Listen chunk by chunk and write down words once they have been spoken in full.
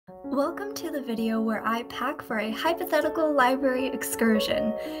Welcome to the video where I pack for a hypothetical library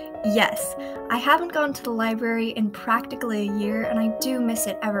excursion. Yes, I haven't gone to the library in practically a year and I do miss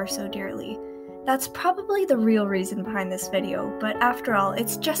it ever so dearly. That's probably the real reason behind this video, but after all,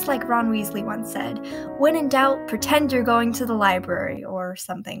 it's just like Ron Weasley once said, when in doubt, pretend you're going to the library, or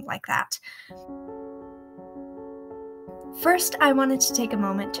something like that. First, I wanted to take a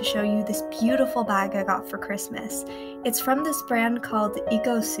moment to show you this beautiful bag I got for Christmas. It's from this brand called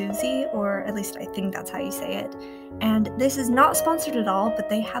Eco Susie, or at least I think that's how you say it. And this is not sponsored at all, but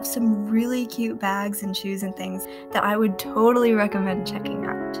they have some really cute bags and shoes and things that I would totally recommend checking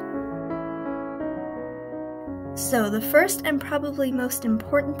out. So the first and probably most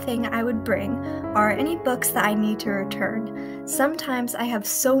important thing I would bring are any books that I need to return. Sometimes I have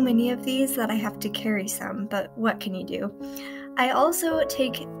so many of these that I have to carry some, but what can you do? I also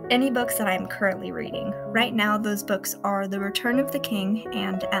take any books that I'm currently reading. Right now those books are The Return of the King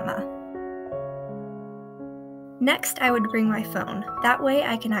and Emma. Next, I would bring my phone. That way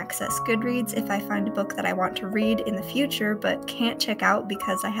I can access Goodreads if I find a book that I want to read in the future but can't check out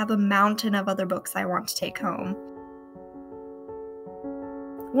because I have a mountain of other books I want to take home.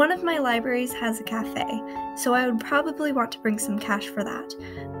 One of my libraries has a cafe, so I would probably want to bring some cash for that.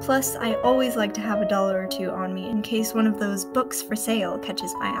 Plus, I always like to have $1 or $2 on me in case one of those books for sale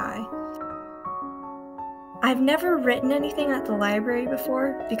catches my eye. I've never written anything at the library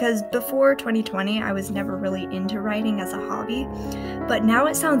before, because before 2020 I was never really into writing as a hobby, but now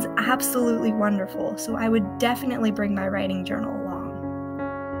it sounds absolutely wonderful, so I would definitely bring my writing journal along.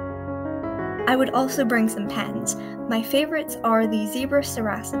 I would also bring some pens. My favorites are the Zebra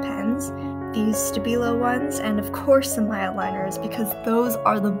Sarasa pens, these Stabilo ones, and of course some eyeliners, because those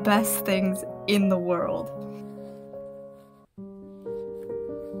are the best things in the world.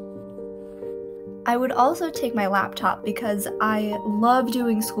 I would also take my laptop because I love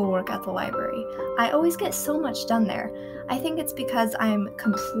doing schoolwork at the library. I always get so much done there. I think it's because I'm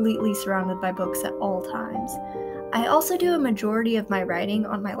completely surrounded by books at all times. I also do a majority of my writing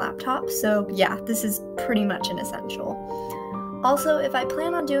on my laptop, so yeah, this is pretty much an essential. Also, if I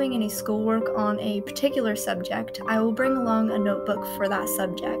plan on doing any schoolwork on a particular subject, I will bring along a notebook for that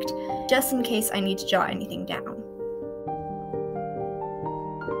subject, just in case I need to jot anything down.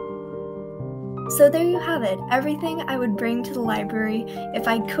 So there you have it, everything I would bring to the library if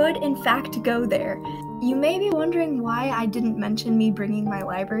I could in fact go there. You may be wondering why I didn't mention me bringing my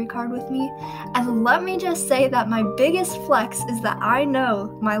library card with me, and let me just say that my biggest flex is that I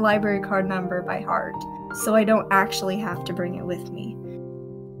know my library card number by heart, so I don't actually have to bring it with me.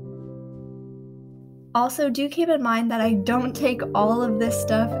 Also, do keep in mind that I don't take all of this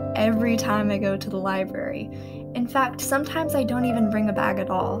stuff every time I go to the library. In fact, sometimes I don't even bring a bag at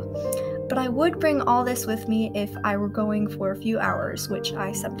all. But I would bring all this with me if I were going for a few hours, which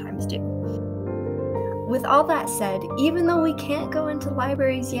I sometimes do. With all that said, even though we can't go into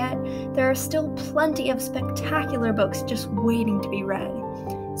libraries yet, there are still plenty of spectacular books just waiting to be read.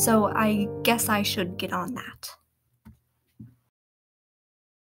 So I guess I should get on that.